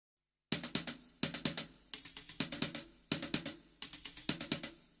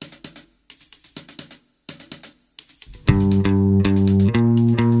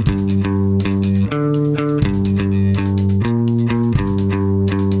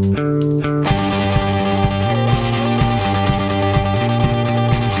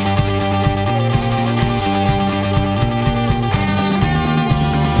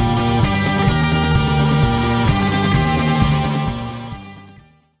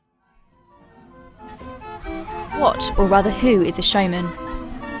What, or rather who, is a showman?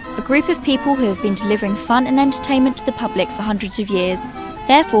 A group of people who have been delivering fun and entertainment to the public for hundreds of years,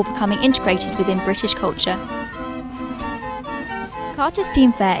 therefore becoming integrated within British culture. Carter's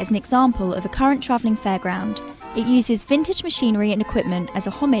Steam Fair is an example of a current travelling fairground. It uses vintage machinery and equipment as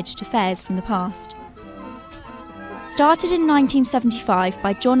a homage to fairs from the past. Started in 1975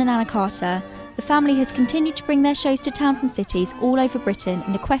 by John and Anna Carter, the family has continued to bring their shows to towns and cities all over Britain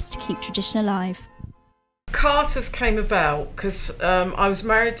in a quest to keep tradition alive. Carter's came about because I was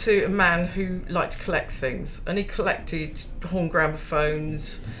married to a man who liked to collect things, and he collected horn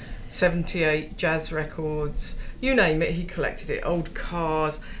gramophones, 78 jazz records, you name it, he collected it, old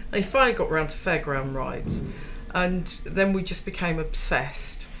cars, and he finally got around to fairground rides, and then we just became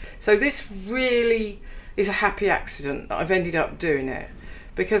obsessed. So this really is a happy accident that I've ended up doing it,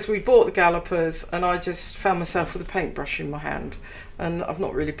 because we bought the gallopers and I just found myself with a paintbrush in my hand, and I've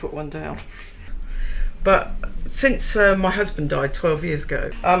not really put one down. But since my husband died 12 years ago,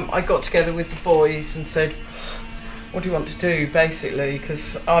 I got together with the boys and said, what do you want to do, basically?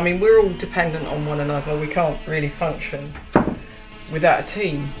 Because, I mean, we're all dependent on one another. We can't really function without a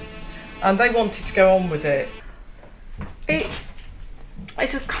team. And they wanted to go on with it.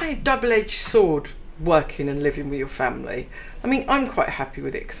 It's a kind of double-edged sword, working and living with your family. I mean, I'm quite happy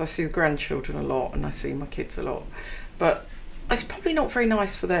with it because I see the grandchildren a lot and I see my kids a lot. But it's probably not very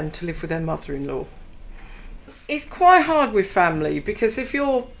nice for them to live with their mother-in-law. It's quite hard with family because if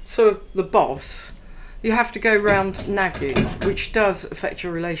you're sort of the boss, you have to go round nagging, which does affect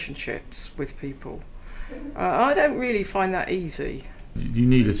your relationships with people. I don't really find that easy. You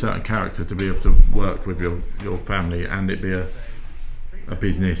need a certain character to be able to work with your family and it be a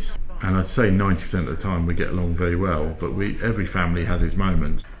business. And I'd say 90% of the time we get along very well, but every family has its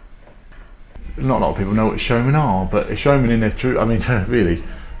moments. Not a lot of people know what showmen are, but a showman in their true, I mean, really,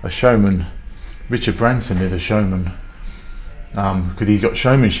 a showman. Richard Branson is a showman because he's got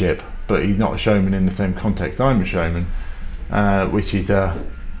showmanship, but he's not a showman in the same context I'm a showman, which is a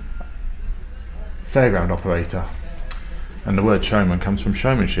fairground operator. And the word showman comes from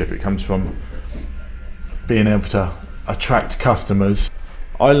showmanship. It comes from being able to attract customers.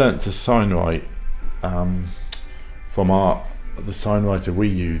 I learnt to signwrite from the signwriter we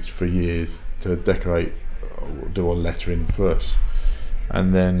used for years to decorate, do all lettering for us,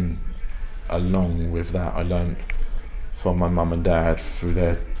 and then along with that I learnt from my mum and dad through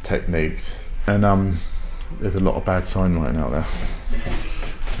their techniques, and there's a lot of bad signwriting out there,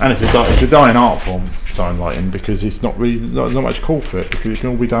 and it's a dying art form, signwriting, because it's not really not much call for it, because it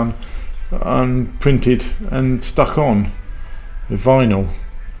can all be done printed and stuck on with vinyl,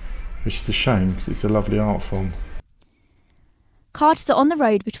 which is a shame because it's a lovely art form. Carters are on the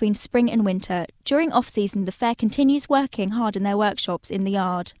road between spring and winter. During off-season, the fair continues working hard in their workshops in the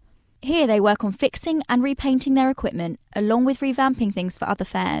yard. Here they work on fixing and repainting their equipment, along with revamping things for other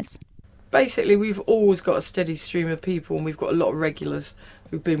fairs. Basically, we've always got a steady stream of people, and we've got a lot of regulars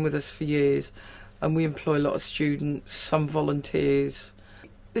who've been with us for years, and we employ a lot of students, some volunteers.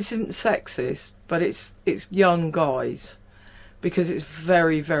 This isn't sexist, but it's young guys, because it's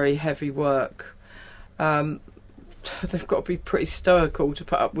very, very heavy work. They've got to be pretty stoical to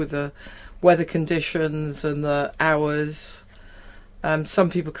put up with the weather conditions and the hours. Some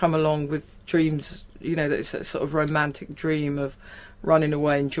people come along with dreams, you know, that it's a sort of romantic dream of running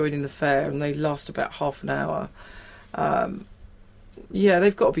away and joining the fair, and they last about half an hour. Yeah,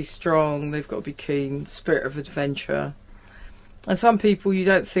 they've got to be strong, they've got to be keen, spirit of adventure. And some people you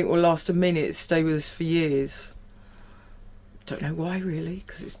don't think will last a minute stay with us for years. Don't know why, really,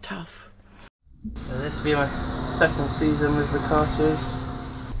 because it's tough. This will be my second season with the Carters.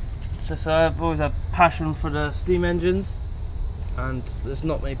 Just I've always had passion for the steam engines, and there's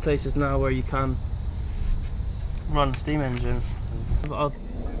not many places now where you can run a steam engine. I'll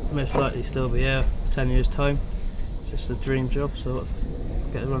most likely still be here 10 years time. It's just a dream job, so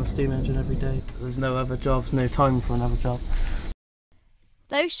I get to run a steam engine every day. There's no other jobs, no time for another job.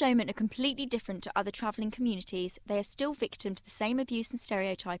 Though showmen are completely different to other travelling communities, they are still victim to the same abuse and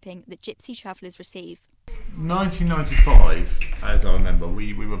stereotyping that gypsy travellers receive. 1995, as I remember,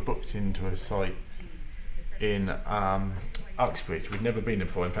 we were booked into a site in Uxbridge. We'd never been there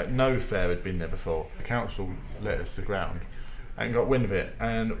before. In fact, no fair had been there before. The council let us to ground and got wind of it,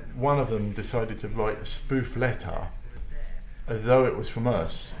 and one of them decided to write a spoof letter as though it was from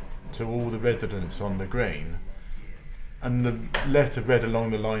us to all the residents on the green. And the letter read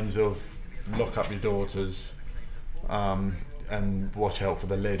along the lines of, lock up your daughters and watch out for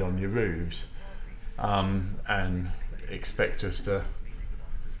the lead on your roofs, and expect us to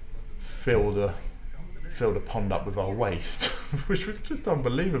fill the filled a pond up with our waste, which was just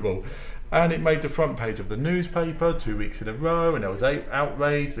unbelievable. And it made the front page of the newspaper 2 weeks in a row, and there was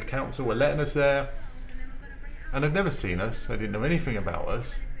outrage. The council were letting us there, and they'd never seen us. They didn't know anything about us.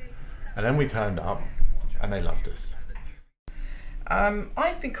 And then we turned up, and they loved us.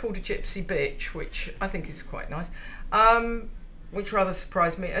 I've been called a gypsy bitch, which I think is quite nice, which rather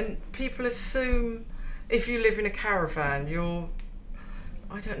surprised me. And people assume if you live in a caravan, you're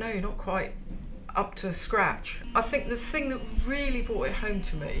not quite up to scratch. I think the thing that really brought it home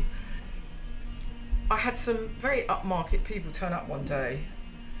to me, I had some very upmarket people turn up one day,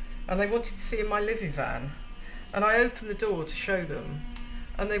 and they wanted to see in my living van, and I opened the door to show them,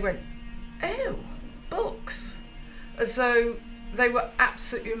 and they went, "Ew, books," as though they were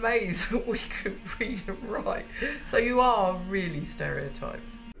absolutely amazed that we could read and write. So you are really stereotyped.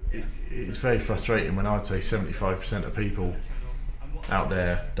 It's very frustrating when I'd say 75% of people out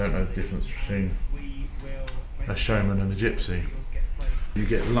there don't know the difference between a showman and a gypsy. You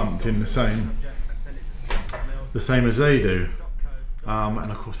get lumped in the same as they do,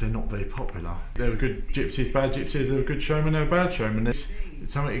 and of course they're not very popular. There are good gypsies, bad gypsies, there are good showmen, there are bad showmen. It's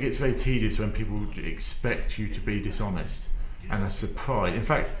something that gets very tedious when people expect you to be dishonest and a surprise. In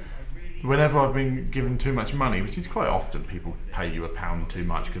fact, whenever I've been given too much money, which is quite often, people pay you £1 too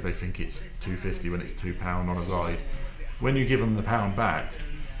much because they think it's £2.50 when it's £2 on a ride. When you give them the £1 back,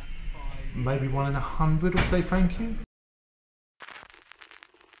 maybe 1 in 100 will say thank you.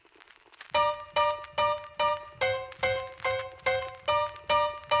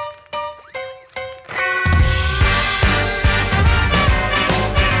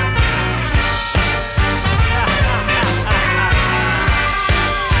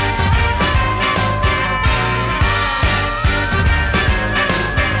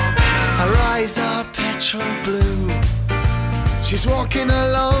 She's walking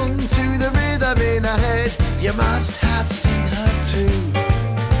along to the rhythm in her head. You must have seen her too.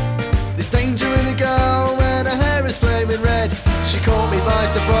 There's danger in a girl when her hair is flaming red. She caught me by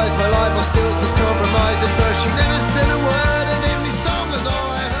surprise, my life was still just compromised. At first she never said a word, and in this song was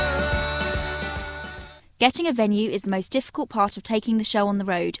all I heard. Getting a venue is the most difficult part of taking the show on the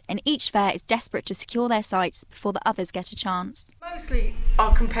road, and each fair is desperate to secure their sites before the others get a chance. Mostly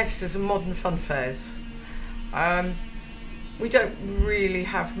our competitors are modern fun fairs. We don't really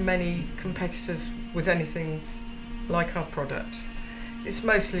have many competitors with anything like our product. It's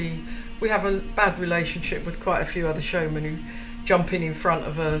mostly, we have a bad relationship with quite a few other showmen who jump in front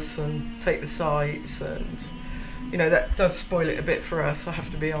of us and take the sites, and that does spoil it a bit for us, I have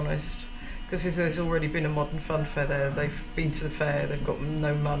to be honest, because if there's already been a modern fun fair there, they've been to the fair, they've got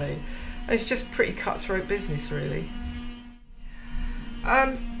no money, and it's just pretty cutthroat business really.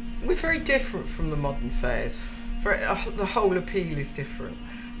 We're very different from the modern fairs. The whole appeal is different.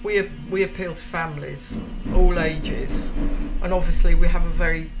 We appeal to families, all ages, and obviously we have a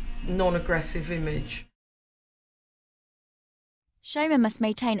very non-aggressive image. Showmen must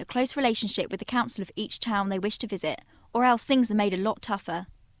maintain a close relationship with the council of each town they wish to visit, or else things are made a lot tougher.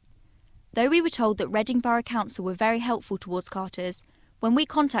 Though we were told that Reading Borough Council were very helpful towards carters, when we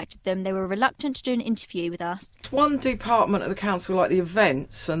contacted them they were reluctant to do an interview with us. One department of the council, like the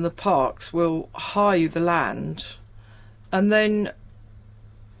events and the parks, will hire you the land, and then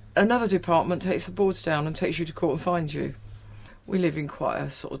another department takes the boards down and takes you to court and fines you. We live in quite a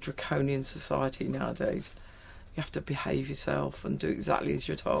sort of draconian society nowadays. You have to behave yourself and do exactly as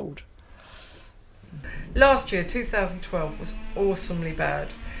you're told. Last year, 2012, was awesomely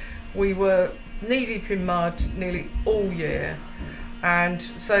bad. We were knee-deep in mud nearly all year. And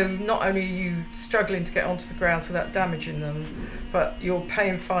so not only are you struggling to get onto the grounds without damaging them, but you're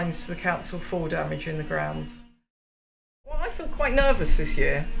paying fines to the council for damaging the grounds. Well, I feel quite nervous this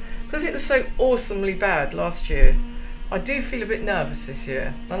year, because it was so awesomely bad last year. I do feel a bit nervous this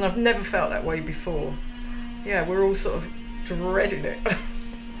year, and I've never felt that way before. Yeah, we're all sort of dreading it.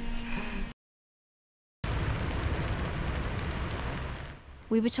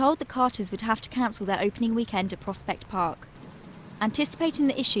 We were told the carters would have to cancel their opening weekend at Prospect Park. Anticipating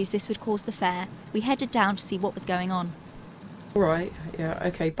the issues this would cause the fair, we headed down to see what was going on. All right, yeah,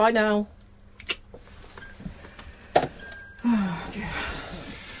 okay, bye now. Oh, dear.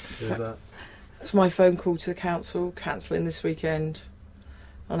 Who's that? That's my phone call to the council, cancelling this weekend.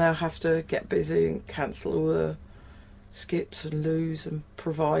 I now have to get busy and cancel all the skips and loos and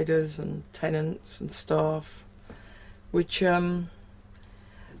providers and tenants and staff, which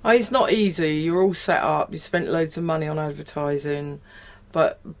it's not easy. You're all set up, you spent loads of money on advertising,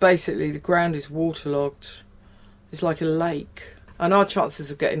 but basically the ground is waterlogged. It's like a lake, and our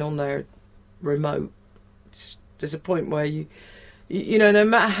chances of getting on there are remote. There's a point where you You know, no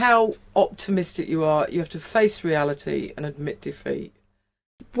matter how optimistic you are, you have to face reality and admit defeat.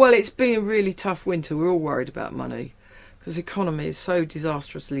 Well, it's been a really tough winter. We're all worried about money because the economy is so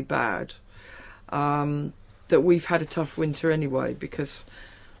disastrously bad that we've had a tough winter anyway, because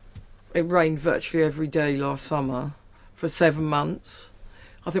it rained virtually every day last summer for 7 months.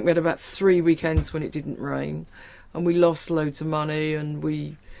 I think we had about 3 weekends when it didn't rain, and we lost loads of money, and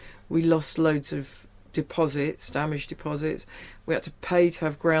we lost loads of deposits, damaged deposits. We had to pay to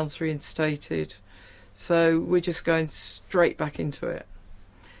have grounds reinstated. So we're just going straight back into it.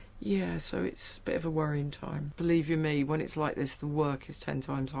 Yeah, so it's a bit of a worrying time. Believe you me, when it's like this, the work is 10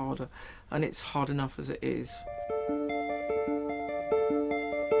 times harder, and it's hard enough as it is.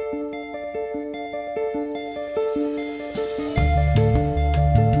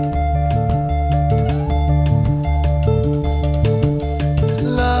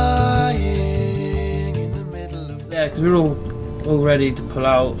 Yeah, because we're all ready to pull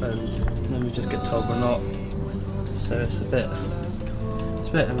out, and then we just get told we're not. So it's a bit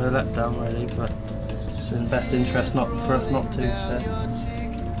of a letdown, really. But it's in the best interest for us not to. So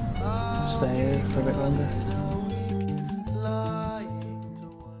we'll stay here for a bit longer.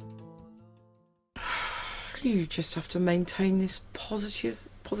 You just have to maintain this positive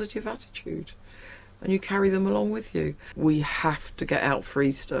attitude, and you carry them along with you. We have to get out for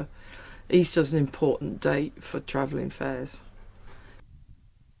Easter. Easter's an important date for travelling fairs.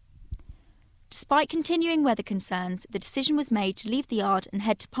 Despite continuing weather concerns, the decision was made to leave the yard and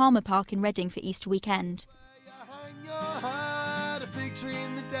head to Palmer Park in Reading for Easter weekend. A fig tree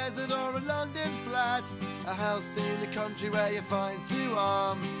in the desert or a London flat, a house in the country where you find 2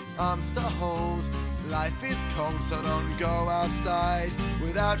 arms to hold. Life is cold, so don't go outside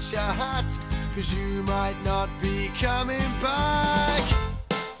without your hat, 'cause you might not be coming back.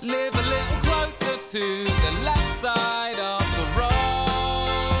 Live a little closer to the left side of the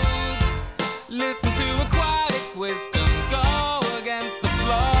road. Listen to aquatic wisdom, go against the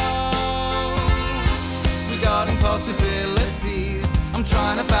flow. We got impossibilities, I'm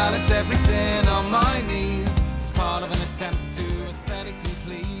trying to balance everything on my knees. It's part of an attempt to aesthetically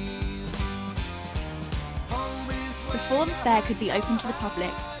please. Before the fair could be open to the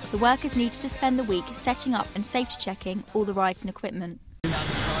public, the workers needed to spend the week setting up and safety checking all the rides and equipment.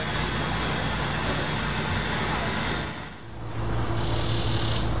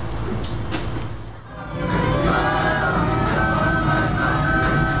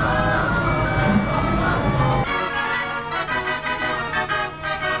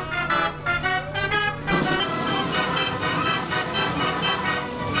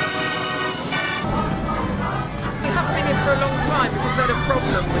 For a long time because they had a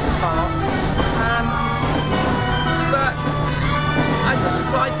problem with the park, but I just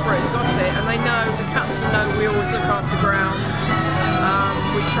applied for it, got it, and they know, the council know we always look after grounds,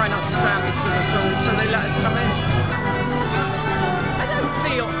 we try not to damage them at all, so they let us come in. I don't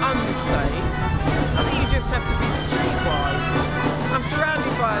feel unsafe, I think you just have to be streetwise. I'm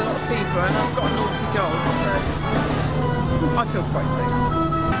surrounded by a lot of people and I've got a naughty dog, so I feel quite safe.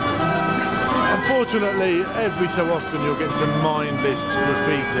 Unfortunately, every so often you'll get some mindless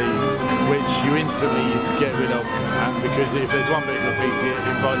graffiti which you instantly get rid of, because if there's one bit of graffiti it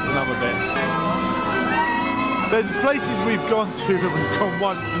invites another bit. There's places we've gone to and we've gone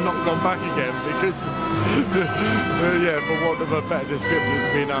once and not gone back again because, yeah, for want of a better description,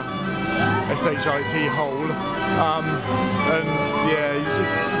 it's been a SHIT hole, and yeah, you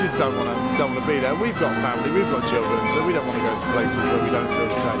just don't want to be there. We've got family, we've got children, so we don't want to go to places where we don't feel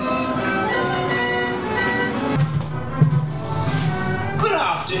safe. Good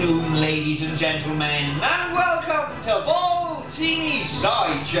afternoon, ladies and gentlemen, and welcome to Voltini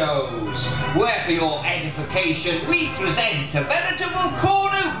Sideshows, where for your edification we present a veritable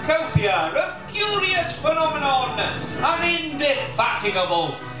cornucopia of curious phenomenon and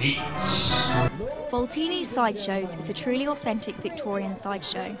indefatigable feats. Voltini's Sideshows is a truly authentic Victorian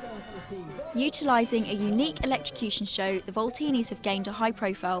sideshow. Utilising a unique electrocution show, the Voltinis have gained a high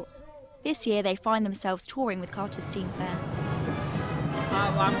profile. This year they find themselves touring with Carter's Steam Fair.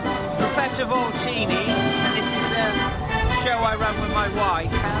 I'm Professor Voltini, and this is a show I run with my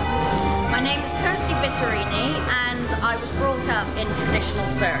wife. My name is Kirsty Vittorini, and I was brought up in traditional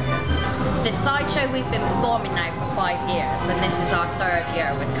circus. This sideshow we've been performing now for 5 years, and this is our 3rd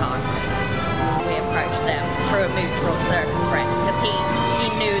year with Carter's. We approached them through a mutual circus friend, because he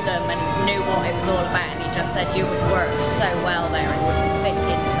knew them and knew what it was all about, and he just said you would work so well there and would fit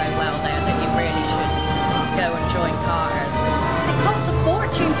in so well there that you really should go and join Carter's. It costs a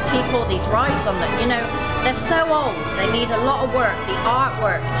fortune to to keep all these rides on them. You know, they're so old, they need a lot of work, the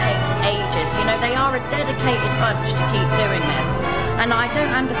artwork takes ages, you know, they are a dedicated bunch to keep doing this. And I don't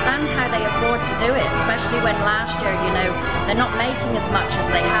understand how they afford to do it, especially when last year, you know, they're not making as much as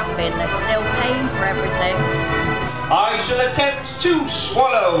they have been, they're still paying for everything. I shall attempt to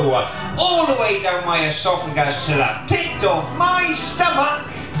swallow all the way down my esophagus to the pit of my stomach.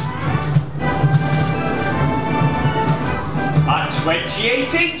 A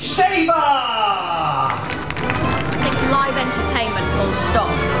 28-inch sabre! I think live entertainment full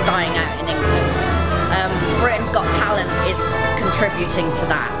stop is dying out in England. Britain's Got Talent is contributing to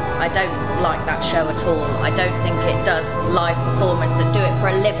that. I don't like that show at all. I don't think it does live performers that do it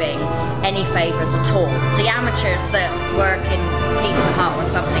for a living any favours at all. The amateurs that work in Pizza Hut or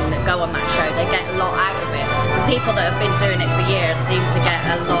something that go on that show, they get a lot out of it. The people that have been doing it for years seem to get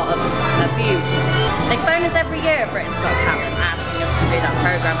a lot of abuse. They phone us every year, Britain's Got Talent, asking us to do that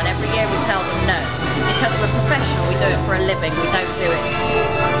programme, and every year we tell them no. Because we're professional, we do it for a living, we don't do it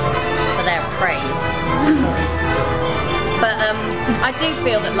for their praise. But I do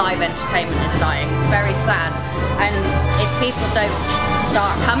feel that live entertainment is dying. It's very sad, and if people don't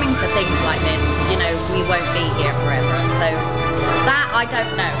start coming to things like this, you know, we won't be here forever. So that, I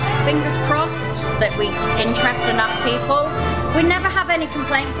don't know. Fingers crossed that we interest enough people. We never have any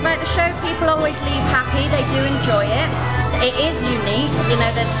complaints about the show. People always leave happy. They do enjoy it. It is unique. You know,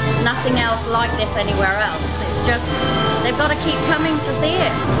 there's nothing else like this anywhere else. It's just, they've got to keep coming to see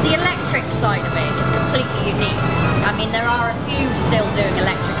it. The electric side of it is completely unique. I mean, there are a few still doing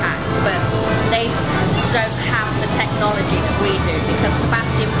electric acts, but they don't have the technology that we do, because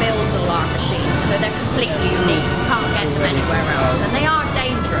Sebastian builds all our machines, so they're completely unique. You can't get them anywhere else, and they are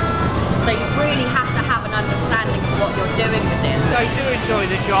dangerous. So you really have to have an understanding of what you're doing with this. I do enjoy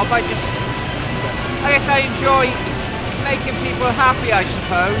the job. I guess I enjoy making people happy, I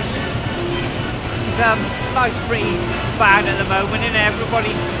suppose. Life's pretty bad at the moment, and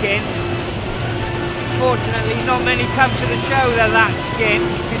everybody's skint. Fortunately, not many come to the show that are that skint.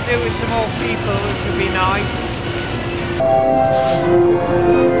 Could do with some more people, which would be nice.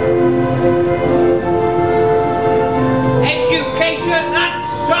 Education and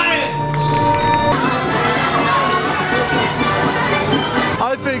science!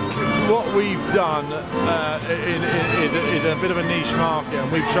 I think what we've done in a bit of a niche market,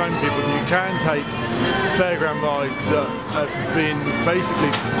 and we've shown people that you can take fairground rides that have been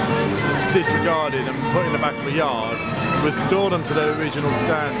basically disregarded and put in the back of a yard, restore them to their original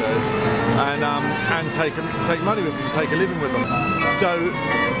standard, and take money with them, take a living with them. So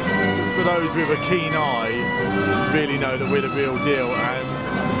for those with a keen eye, really know that we're the real deal, and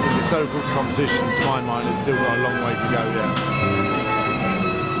the so-called competition, to my mind, has still got a long way to go yet.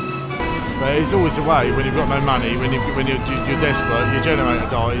 But it's always the way when you've got no money, when you're desperate, your generator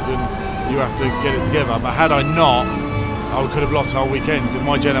dies and you have to get it together. But had I not, I could have lost the whole weekend, because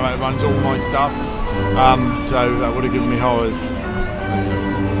my generator runs all my stuff. So that would have given me horrors.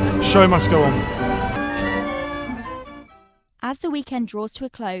 Show must go on. As the weekend draws to a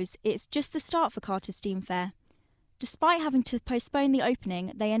close, it's just the start for Carter's Steam Fair. Despite having to postpone the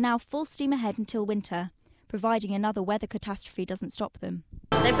opening, they are now full steam ahead until winter, providing another weather catastrophe doesn't stop them.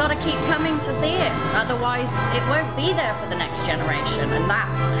 They've got to keep coming to see it, otherwise it won't be there for the next generation, and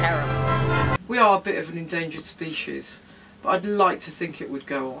that's terrible. We are a bit of an endangered species, but I'd like to think it would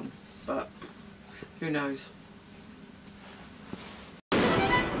go on, but who knows.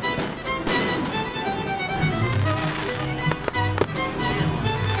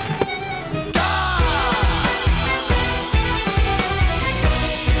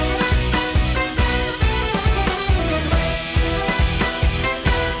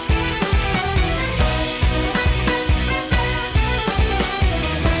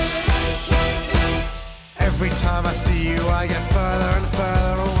 Every time I see you, I get further and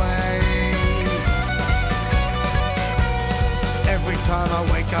further away. Every time I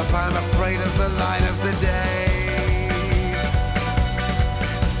wake up, I'm afraid of the light of the day.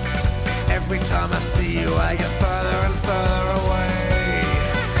 Every time I see you, I get further and further